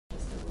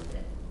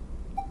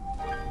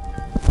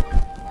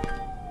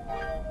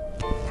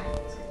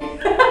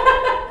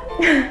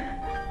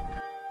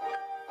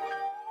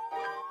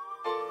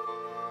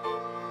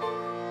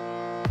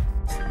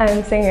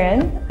I'm Xin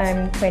Yuan.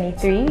 I'm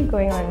 23,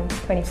 going on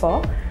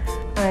 24.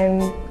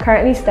 I'm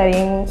currently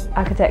studying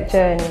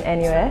architecture in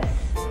NUS.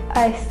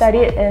 I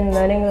studied in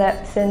Learning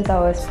Lab since I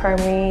was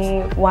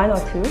primary 1 or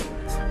 2,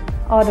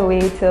 all the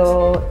way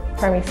till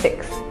primary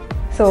 6.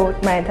 So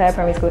my entire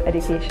primary school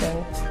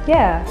education.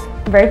 Yeah,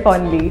 very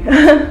fondly.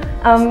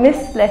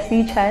 Miss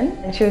Leslie Chan,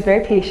 and she was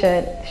very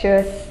patient.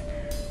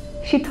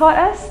 She taught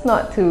us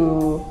not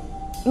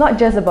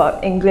just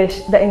about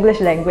English, the English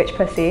language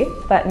per se,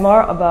 but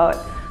more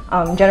about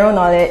general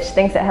knowledge,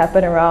 things that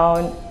happen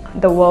around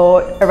the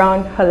world,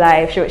 around her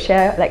life. She would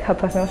share like her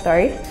personal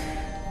stories.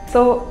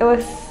 So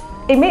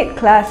it made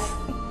class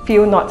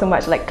feel not so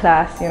much like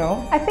class, you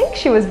know. I think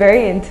she was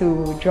very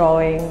into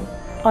drawing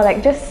or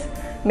like just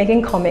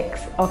making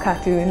comics or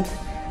cartoons.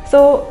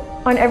 So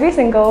on every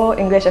single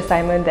English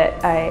assignment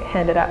that I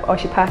handed up or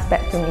she passed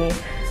back to me,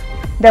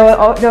 there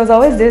was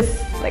always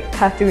this like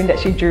cartoon that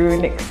she drew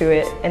next to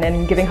it and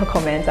then giving her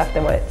comments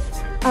afterwards.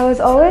 I was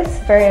always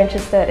very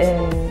interested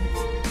in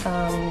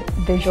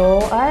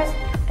visual art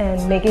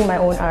and making my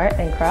own art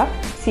and craft.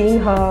 Seeing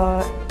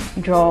her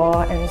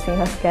draw and seeing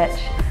her sketch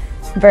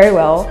very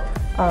well.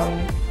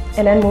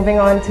 And then moving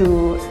on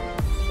to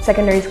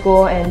secondary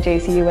school and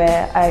JC,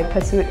 where I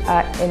pursued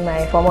art in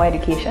my formal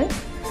education.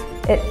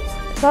 It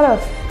sort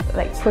of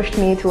like pushed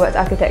me towards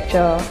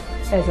architecture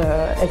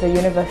as a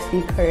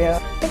university career.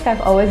 I think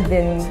I've always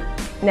been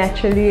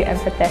naturally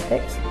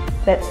empathetic.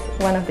 That's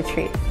one of the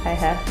traits I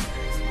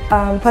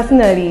have.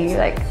 Personally,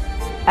 like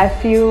I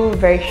feel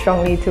very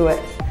strongly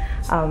towards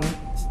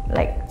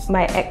like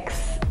my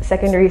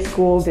ex-secondary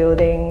school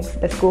buildings,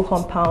 the school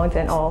compounds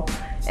and all.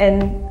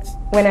 And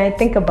when I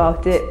think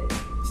about it,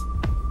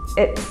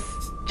 it's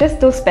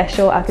just those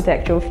special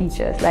architectural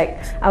features. Like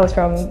I was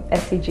from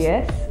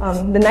SCGS,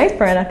 the nice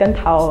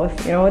Peranakan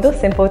tiles, you know, those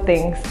simple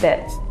things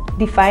that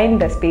define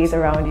the space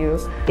around you.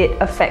 It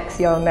affects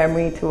your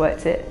memory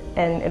towards it,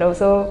 and it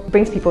also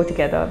brings people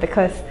together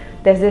because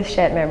there's this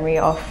shared memory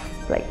of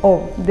like,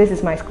 oh, this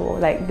is my school,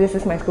 like this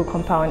is my school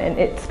compound, and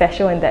it's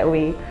special in that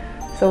way.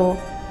 So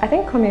I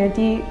think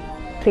community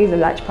plays a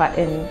large part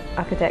in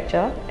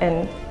architecture,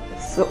 and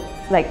so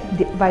like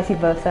vice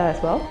versa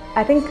as well.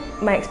 I think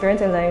my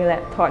experience in Learning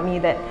Lab taught me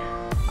that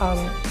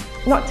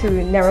not to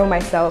narrow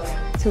myself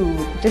to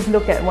just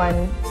look at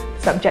one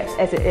subject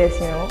as it is,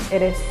 you know.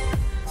 It is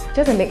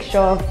just a mixture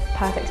of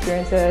past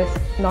experiences,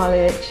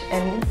 knowledge,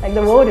 and like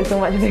the world is so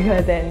much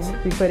bigger than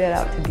we put it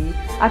out to be.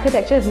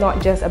 Architecture is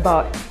not just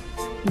about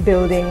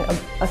building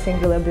a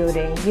singular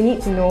building. You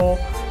need to know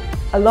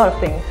a lot of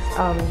things.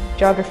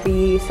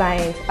 Geography,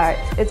 science,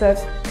 arts. It's a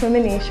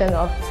combination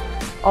of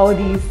all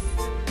these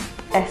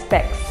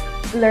aspects.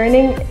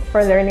 Learning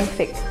for learning's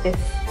sake is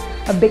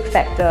a big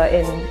factor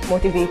in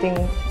motivating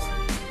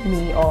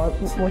me or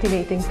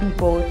motivating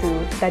people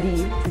to study,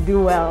 to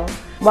do well.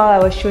 While I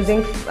was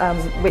choosing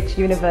which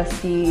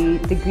university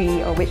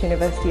degree or which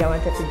university I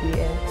wanted to be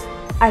in,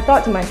 I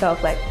thought to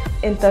myself, like,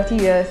 in 30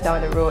 years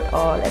down the road,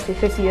 or let's say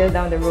 50 years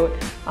down the road,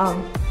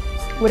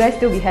 would I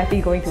still be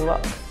happy going to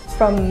work?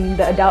 From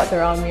the adults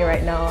around me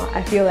right now,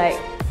 I feel like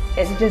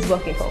it's just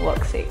working for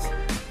work's sake.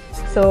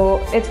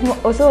 So it's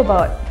also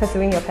about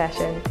pursuing your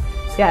passion.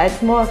 Yeah,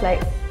 it's more of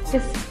like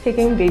just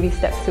taking baby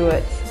steps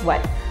towards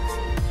what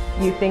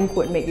you think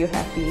would make you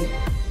happy.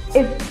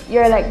 If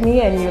you're like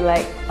me and you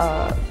like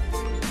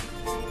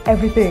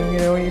everything, you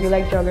know, you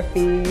like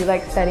geography, you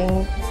like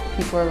studying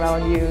people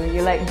around you,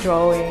 you like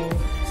drawing,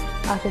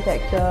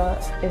 architecture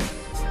is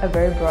a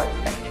very broad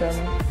spectrum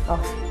of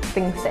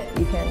things that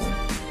you can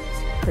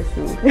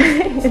pursue,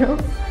 you know.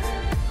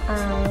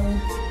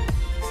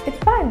 It's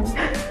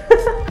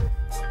fun.